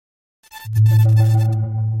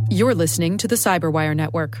You're listening to the Cyberwire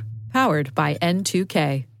Network, powered by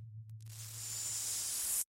N2K.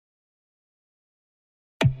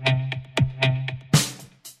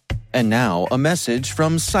 And now, a message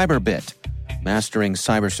from Cyberbit. Mastering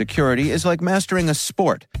cybersecurity is like mastering a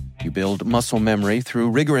sport. You build muscle memory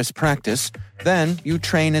through rigorous practice, then you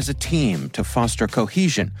train as a team to foster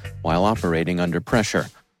cohesion while operating under pressure.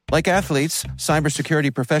 Like athletes,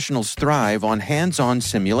 cybersecurity professionals thrive on hands-on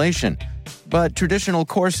simulation. But traditional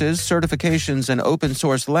courses, certifications, and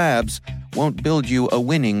open-source labs won't build you a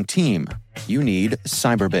winning team. You need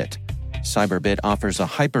Cyberbit. Cyberbit offers a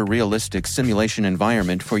hyper-realistic simulation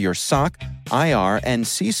environment for your SOC, IR, and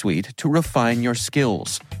C-suite to refine your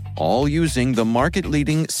skills, all using the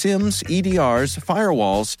market-leading SIMs, EDRs,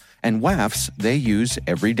 firewalls, and WAFs they use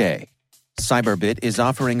every day. Cyberbit is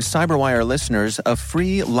offering Cyberwire listeners a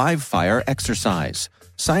free live-fire exercise.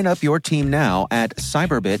 Sign up your team now at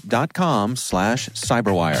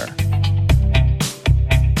cyberbit.com/cyberwire.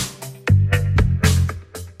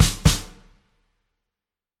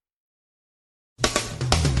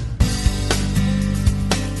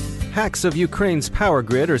 Hacks of Ukraine's power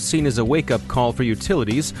grid are seen as a wake-up call for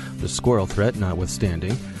utilities, the squirrel threat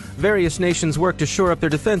notwithstanding. Various nations work to shore up their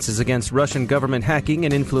defenses against Russian government hacking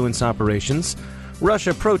and influence operations.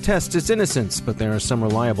 Russia protests its innocence, but there are some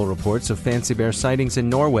reliable reports of fancy bear sightings in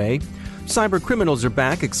Norway. Cyber criminals are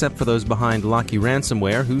back, except for those behind Locky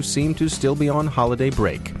Ransomware, who seem to still be on holiday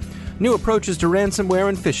break. New approaches to ransomware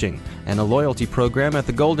and phishing, and a loyalty program at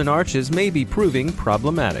the Golden Arches may be proving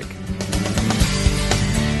problematic.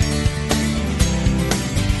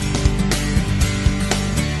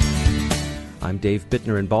 I'm Dave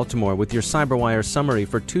Bittner in Baltimore with your Cyberwire summary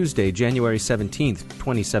for Tuesday, January 17th,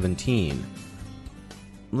 2017.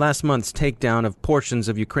 Last month's takedown of portions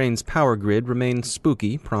of Ukraine's power grid remains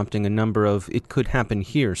spooky, prompting a number of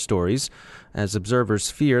it-could-happen-here stories, as observers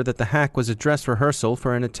fear that the hack was a dress rehearsal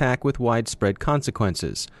for an attack with widespread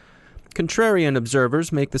consequences. Contrarian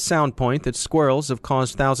observers make the sound point that squirrels have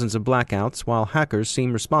caused thousands of blackouts, while hackers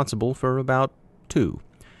seem responsible for about 2.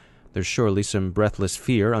 There's surely some breathless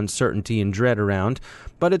fear, uncertainty, and dread around,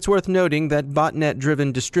 but it's worth noting that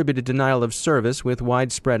botnet-driven distributed denial of service with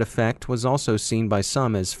widespread effect was also seen by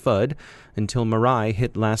some as FUD until Mirai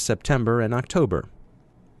hit last September and October.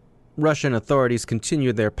 Russian authorities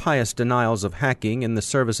continue their pious denials of hacking in the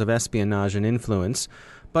service of espionage and influence,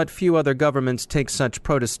 but few other governments take such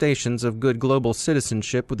protestations of good global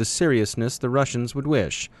citizenship with the seriousness the Russians would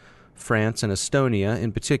wish. France and Estonia,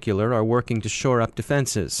 in particular, are working to shore up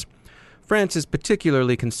defenses. France is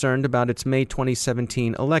particularly concerned about its May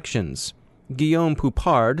 2017 elections. Guillaume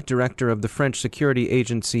Poupard, director of the French security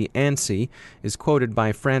agency ANSSI, is quoted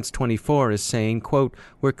by France 24 as saying, quote,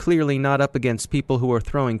 "We're clearly not up against people who are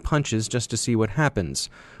throwing punches just to see what happens.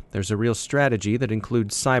 There's a real strategy that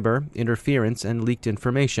includes cyber, interference, and leaked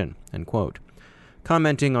information," end quote.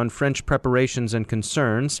 Commenting on French preparations and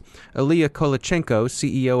concerns, Ilya Kolachenko,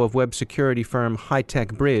 CEO of web security firm High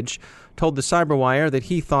Tech Bridge, told the Cyberwire that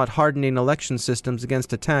he thought hardening election systems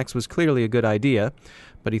against attacks was clearly a good idea,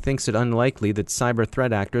 but he thinks it unlikely that cyber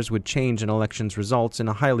threat actors would change an election's results in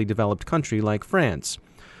a highly developed country like France.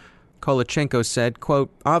 Kolachenko said,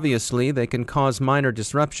 quote, "Obviously, they can cause minor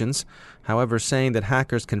disruptions. However, saying that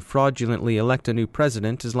hackers can fraudulently elect a new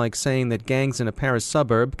president is like saying that gangs in a Paris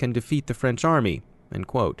suburb can defeat the French army," end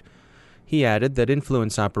quote. He added that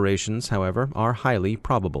influence operations, however, are highly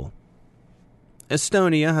probable.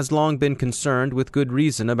 Estonia has long been concerned with good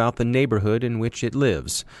reason about the neighborhood in which it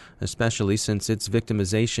lives, especially since its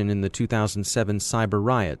victimization in the 2007 cyber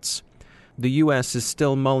riots. The U.S. is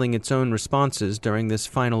still mulling its own responses during this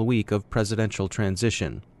final week of presidential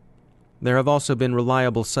transition. There have also been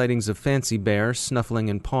reliable sightings of fancy bears snuffling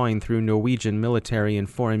and pawing through Norwegian military and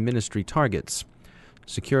foreign ministry targets.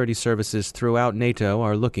 Security services throughout NATO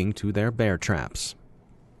are looking to their bear traps.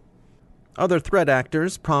 Other threat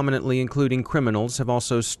actors, prominently including criminals, have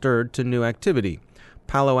also stirred to new activity.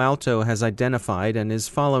 Palo Alto has identified and is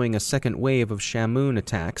following a second wave of Shamoon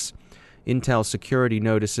attacks. Intel Security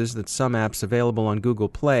notices that some apps available on Google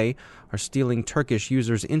Play are stealing Turkish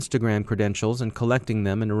users' Instagram credentials and collecting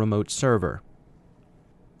them in a remote server.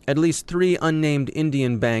 At least 3 unnamed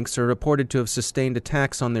Indian banks are reported to have sustained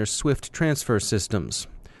attacks on their SWIFT transfer systems.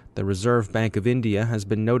 The Reserve Bank of India has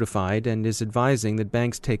been notified and is advising that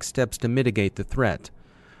banks take steps to mitigate the threat.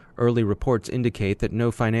 Early reports indicate that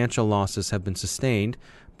no financial losses have been sustained,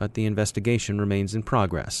 but the investigation remains in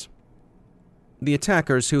progress. The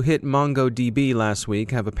attackers who hit MongoDB last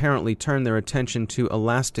week have apparently turned their attention to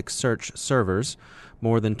Elasticsearch servers,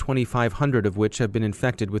 more than 2,500 of which have been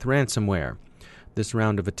infected with ransomware. This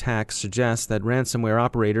round of attacks suggests that ransomware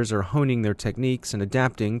operators are honing their techniques and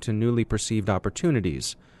adapting to newly perceived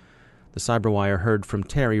opportunities. The Cyberwire heard from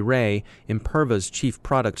Terry Ray, Imperva's chief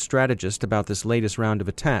product strategist, about this latest round of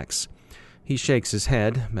attacks. He shakes his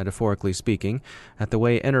head, metaphorically speaking, at the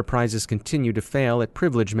way enterprises continue to fail at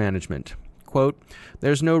privilege management. Quote,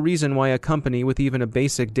 "There's no reason why a company with even a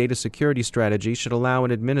basic data security strategy should allow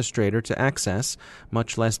an administrator to access,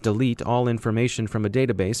 much less delete, all information from a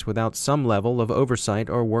database without some level of oversight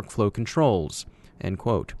or workflow controls." End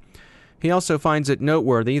quote. He also finds it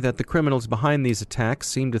noteworthy that the criminals behind these attacks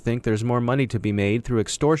seem to think there's more money to be made through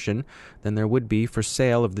extortion than there would be for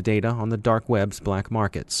sale of the data on the dark web's black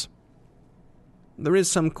markets. There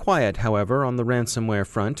is some quiet, however, on the ransomware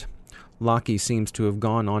front. Locky seems to have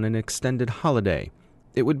gone on an extended holiday.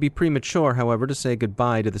 It would be premature, however, to say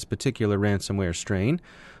goodbye to this particular ransomware strain.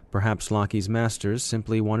 Perhaps Locky's masters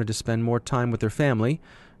simply wanted to spend more time with their family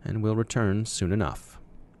and will return soon enough.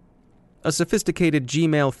 A sophisticated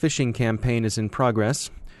Gmail phishing campaign is in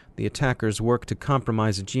progress. The attackers work to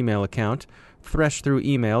compromise a Gmail account, thresh through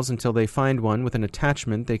emails until they find one with an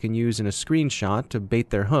attachment they can use in a screenshot to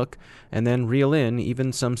bait their hook, and then reel in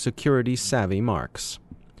even some security-savvy marks.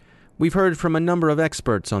 We've heard from a number of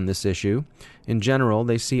experts on this issue. In general,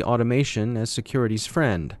 they see automation as security's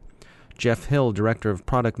friend. Jeff Hill, Director of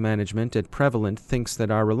Product Management at Prevalent, thinks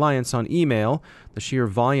that our reliance on email, the sheer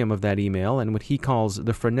volume of that email, and what he calls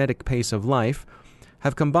the frenetic pace of life,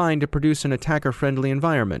 have combined to produce an attacker-friendly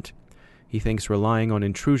environment. He thinks relying on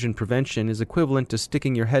intrusion prevention is equivalent to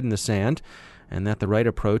sticking your head in the sand, and that the right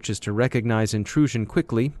approach is to recognize intrusion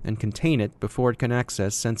quickly and contain it before it can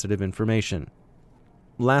access sensitive information.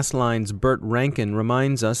 Last Line's Burt Rankin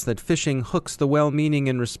reminds us that phishing hooks the well-meaning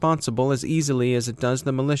and responsible as easily as it does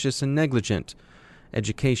the malicious and negligent.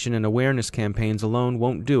 Education and awareness campaigns alone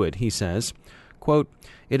won't do it, he says. Quote,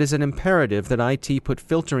 "It is an imperative that IT put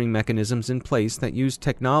filtering mechanisms in place that use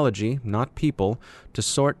technology, not people, to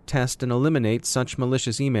sort, test, and eliminate such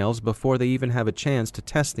malicious emails before they even have a chance to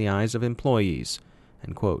test the eyes of employees."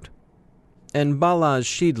 End quote. And Balazs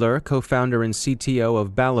Schiedler, co-founder and CTO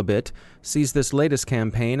of Balabit, sees this latest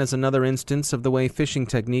campaign as another instance of the way phishing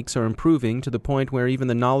techniques are improving to the point where even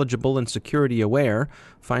the knowledgeable and security-aware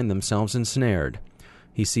find themselves ensnared.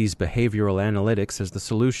 He sees behavioral analytics as the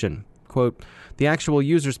solution. Quote, "The actual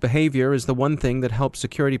user's behavior is the one thing that helps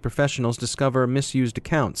security professionals discover misused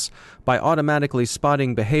accounts by automatically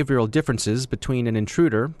spotting behavioral differences between an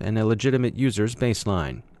intruder and a legitimate user's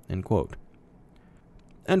baseline." End quote.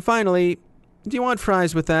 And finally, do you want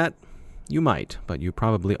fries with that? You might, but you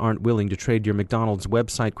probably aren't willing to trade your McDonald's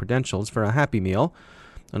website credentials for a Happy Meal,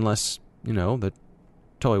 unless, the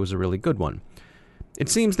toy was a really good one. It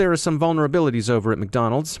seems there are some vulnerabilities over at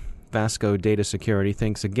McDonald's. Vasco Data Security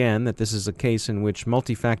thinks again that this is a case in which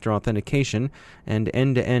multi-factor authentication and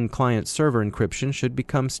end-to-end client-server encryption should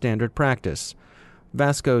become standard practice.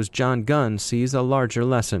 Vasco's John Gunn sees a larger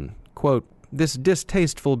lesson. Quote, "This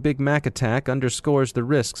distasteful Big Mac attack underscores the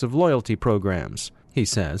risks of loyalty programs," he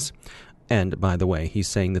says. And, by the way, he's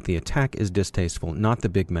saying that the attack is distasteful, not the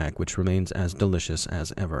Big Mac, which remains as delicious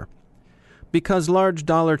as ever. Because large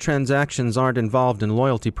dollar transactions aren't involved in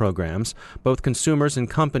loyalty programs, both consumers and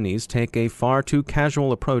companies take a far too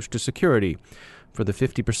casual approach to security. For the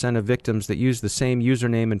 50% of victims that use the same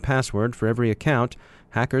username and password for every account,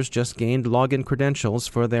 hackers just gained login credentials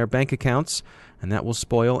for their bank accounts, and that will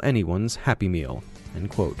spoil anyone's Happy Meal. End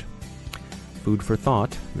quote. Food for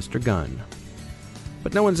thought, Mr. Gunn.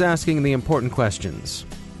 But no one's asking the important questions.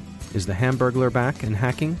 Is the Hamburglar back and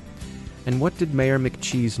hacking? And what did Mayor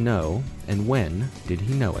McCheese know, and when did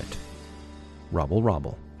he know it? Robble,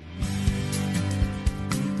 robble.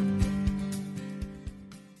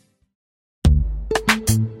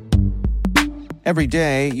 Every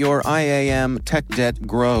day, your IAM tech debt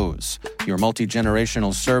grows. Your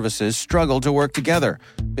multi-generational services struggle to work together.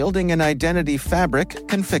 Building an identity fabric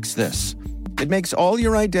can fix this. It makes all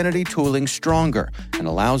your identity tooling stronger and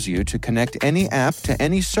allows you to connect any app to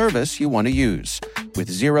any service you want to use,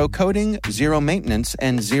 with zero coding, zero maintenance,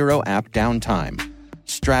 and zero app downtime.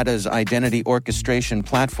 Strata's identity orchestration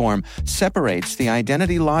platform separates the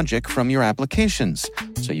identity logic from your applications,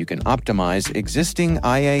 so you can optimize existing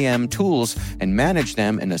IAM tools and manage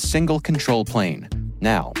them in a single control plane.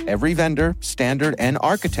 Now, every vendor, standard, and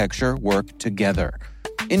architecture work together.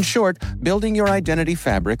 In short, building your identity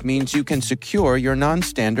fabric means you can secure your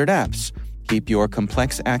non-standard apps, keep your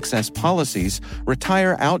complex access policies,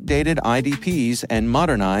 retire outdated IDPs, and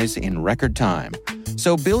modernize in record time.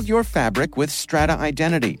 So build your fabric with Strata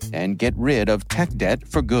Identity and get rid of tech debt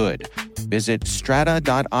for good. Visit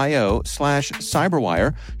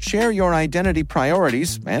strata.io/cyberwire, share your identity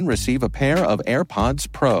priorities, and receive a pair of AirPods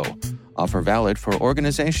Pro. Offer valid for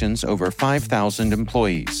organizations over 5,000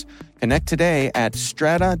 employees. Connect today at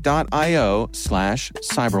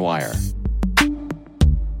strata.io/cyberwire.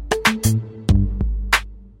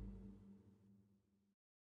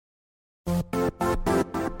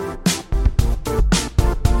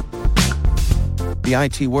 The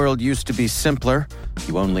IT world used to be simpler.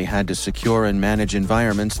 You only had to secure and manage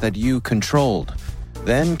environments that you controlled.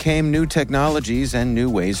 Then came new technologies and new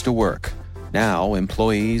ways to work. Now,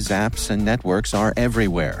 employees, apps, and networks are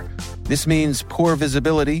everywhere. This means poor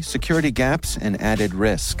visibility, security gaps, and added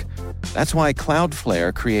risk. That's why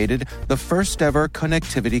Cloudflare created the first-ever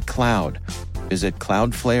connectivity cloud. Visit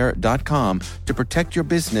cloudflare.com to protect your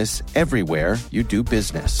business everywhere you do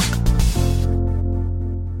business.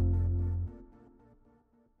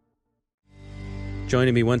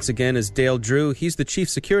 Joining me once again is Dale Drew. He's the Chief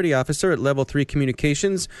Security Officer at Level 3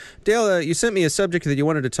 Communications. Dale, you sent me a subject that you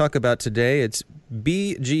wanted to talk about today. It's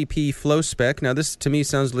BGP Flowspec. Now, this to me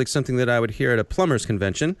sounds like something that I would hear at a plumber's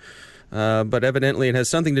convention, but evidently it has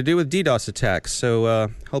something to do with DDoS attacks. So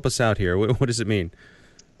help us out here. What does it mean?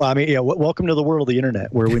 Well, I mean, yeah. Welcome to the world of the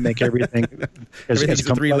internet, where we make everything everything's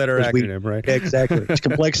a three-letter acronym, right? Exactly, as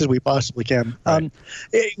complex as we possibly can. Right.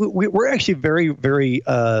 We're actually very, very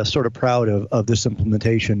sort of proud of this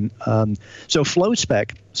implementation. So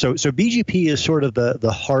Flowspec, so BGP is sort of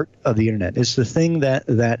the heart of the internet. It's the thing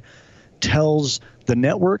that tells the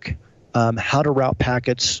network how to route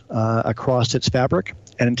packets across its fabric,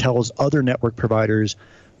 and it tells other network providers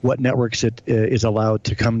what networks it is allowed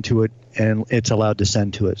to come to it, and it's allowed to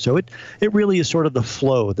send to it. So it really is sort of the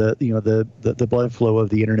flow, the blood flow of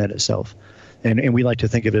the internet itself, and we like to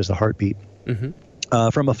think of it as the heartbeat. Mm-hmm.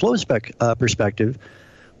 From a Flowspec perspective,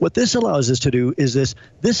 what this allows us to do is this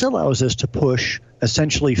allows us to push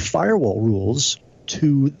essentially firewall rules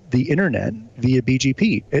to the internet via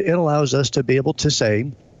BGP. It allows us to be able to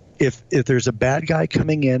say, if there's a bad guy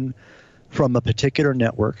coming in from a particular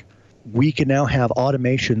network, we can now have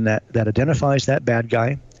automation that identifies that bad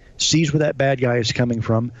guy, sees where that bad guy is coming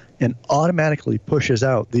from, and automatically pushes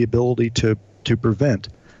out the ability to prevent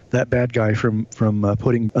that bad guy from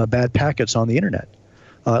putting bad packets on the internet,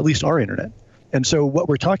 at least our internet. And so what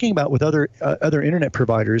we're talking about with other internet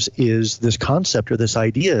providers is this concept or this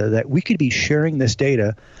idea that we could be sharing this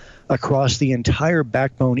data across the entire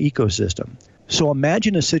backbone ecosystem. So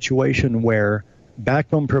imagine a situation where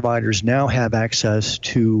backbone providers now have access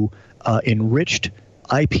to enriched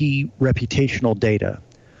IP reputational data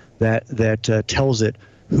that tells it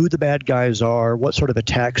who the bad guys are, what sort of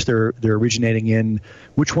attacks they're originating in,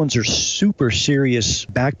 which ones are super serious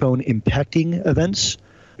backbone impacting events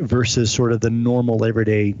versus sort of the normal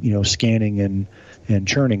everyday scanning and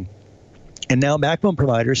churning. And now backbone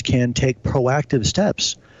providers can take proactive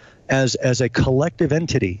steps as a collective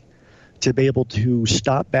entity to be able to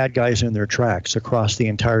stop bad guys in their tracks across the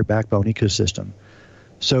entire backbone ecosystem.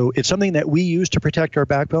 So it's something that we use to protect our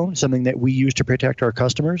backbone, something that we use to protect our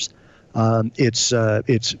customers. It's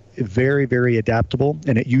very, very adaptable,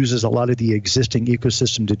 and it uses a lot of the existing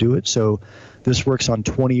ecosystem to do it. So this works on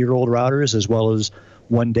 20-year-old routers as well as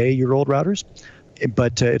one-day-year-old routers.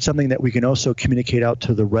 But it's something that we can also communicate out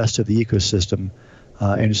to the rest of the ecosystem.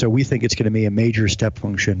 And so we think it's going to be a major step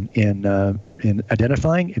function in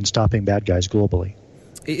identifying and stopping bad guys globally.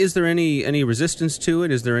 Is there any resistance to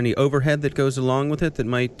it? Is there any overhead that goes along with it that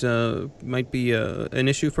might be an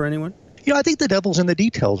issue for anyone? I think the devil's in the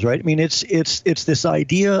details, right? I mean, it's this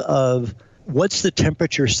idea of what's the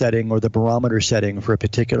temperature setting or the barometer setting for a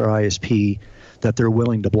particular ISP that they're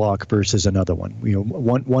willing to block versus another one.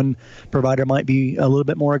 One provider might be a little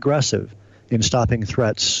bit more aggressive in stopping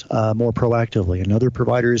threats more proactively, and other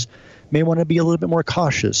providers may want to be a little bit more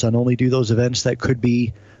cautious and only do those events that could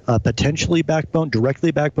be potentially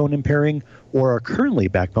directly backbone impairing or are currently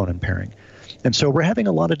backbone impairing. And so we're having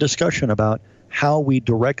a lot of discussion about how we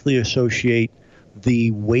directly associate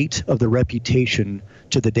the weight of the reputation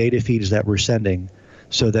to the data feeds that we're sending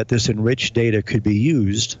so that this enriched data could be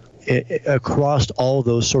used across all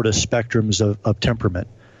those sort of spectrums of temperament.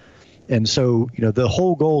 And so, the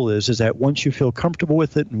whole goal is that once you feel comfortable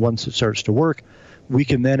with it and once it starts to work, we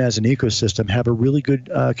can then as an ecosystem have a really good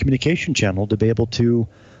communication channel to be able to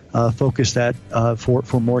focus that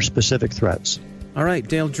for more specific threats. All right,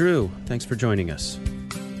 Dale Drew, thanks for joining us.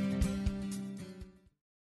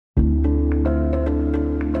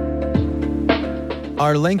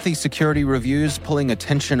 Are lengthy security reviews pulling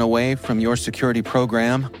attention away from your security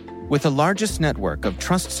program? With the largest network of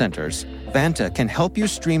trust centers, Vanta can help you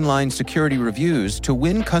streamline security reviews to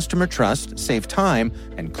win customer trust, save time,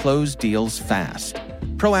 and close deals fast.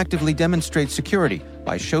 Proactively demonstrate security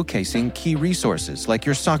by showcasing key resources like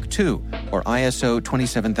your SOC 2 or ISO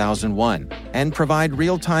 27001 and provide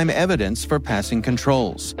real-time evidence for passing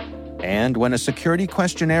controls. And when a security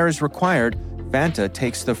questionnaire is required, Vanta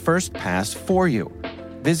takes the first pass for you.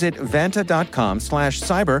 Visit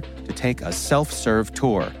vanta.com/cyber to take a self-serve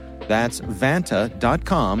tour. That's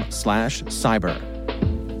vanta.com/cyber.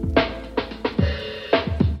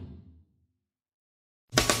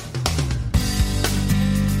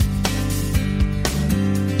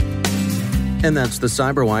 And that's the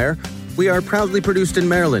Cyberwire. We are proudly produced in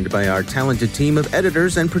Maryland by our talented team of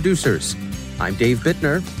editors and producers. I'm Dave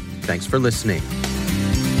Bittner. Thanks for listening.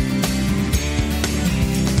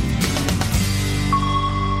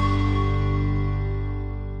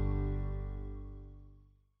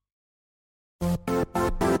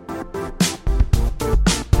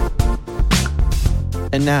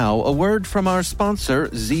 And now, a word from our sponsor,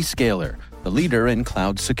 Zscaler, the leader in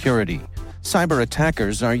cloud security. Cyber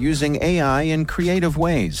attackers are using AI in creative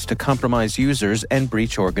ways to compromise users and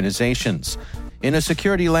breach organizations. In a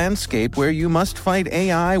security landscape where you must fight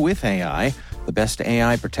AI with AI, the best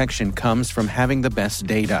AI protection comes from having the best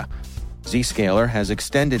data. Zscaler has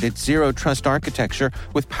extended its zero-trust architecture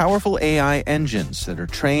with powerful AI engines that are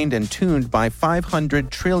trained and tuned by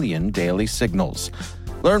 500 trillion daily signals.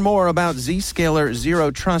 Learn more about Zscaler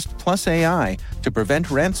Zero Trust Plus AI to prevent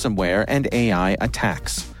ransomware and AI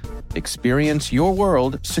attacks. Experience your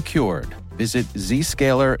world secured. Visit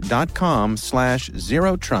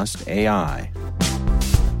zscaler.com/zerotrustai.